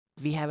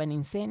We have an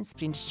insane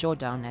sprint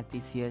showdown at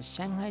this year's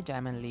Shanghai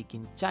Diamond League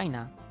in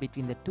China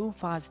between the two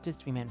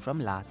fastest women from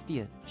last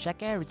year,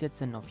 Sha'Carri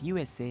Richardson of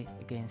USA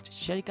against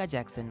Shericka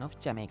Jackson of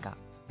Jamaica.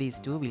 These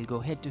two will go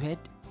head-to-head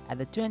at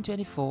the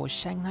 2024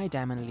 Shanghai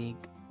Diamond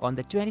League on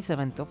the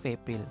 27th of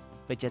April.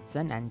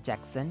 Richardson and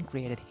Jackson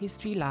created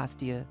history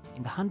last year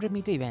in the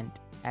 100-meter event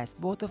as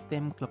both of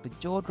them clocked a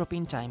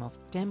jaw-dropping time of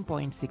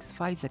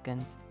 10.65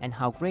 seconds, and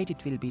how great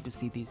it will be to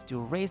see these two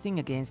racing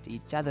against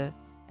each other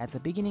at the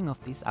beginning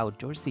of this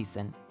outdoor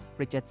season.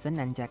 Richardson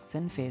and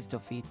Jackson faced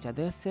off each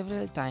other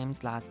several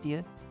times last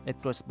year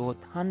across both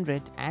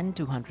 100 and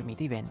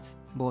 200-meter events.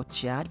 Both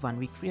shared one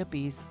victory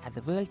apiece at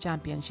the World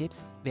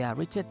Championships, where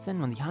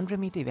Richardson on the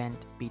 100-meter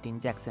event beating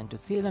Jackson to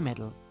silver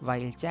medal,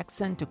 while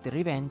Jackson took the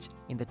revenge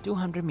in the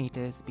 200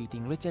 meters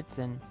beating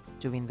Richardson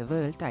to win the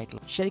world title.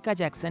 Shericka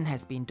Jackson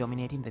has been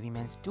dominating the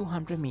women's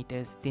 200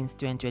 meters since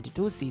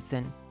 2022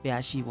 season,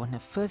 where she won her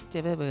first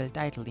ever world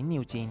title in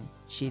Eugene.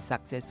 She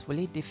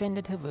successfully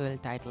defended her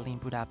world title in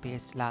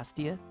Budapest last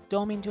year,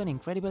 storming to an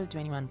incredible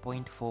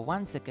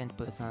 21.41 second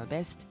personal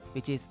best,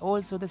 which is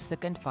also the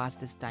second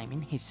fastest time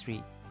in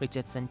history.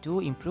 Richardson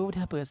too improved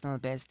her personal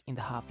best in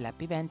the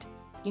half-lap event,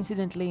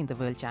 incidentally in the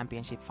World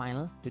Championship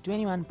final, to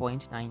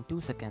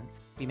 21.92 seconds.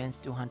 Women's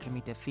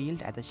 200-meter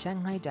field at the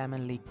Shanghai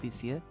Diamond League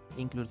this year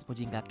includes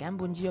Mujinga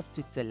Kambunji of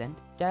Switzerland,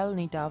 Jael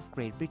Nita of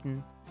Great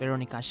Britain,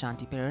 Veronica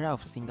Shanti Pereira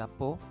of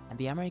Singapore, and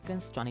the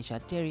Americans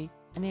Tanisha Terry,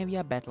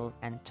 Anavia Battle,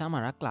 and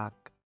Tamara Clark.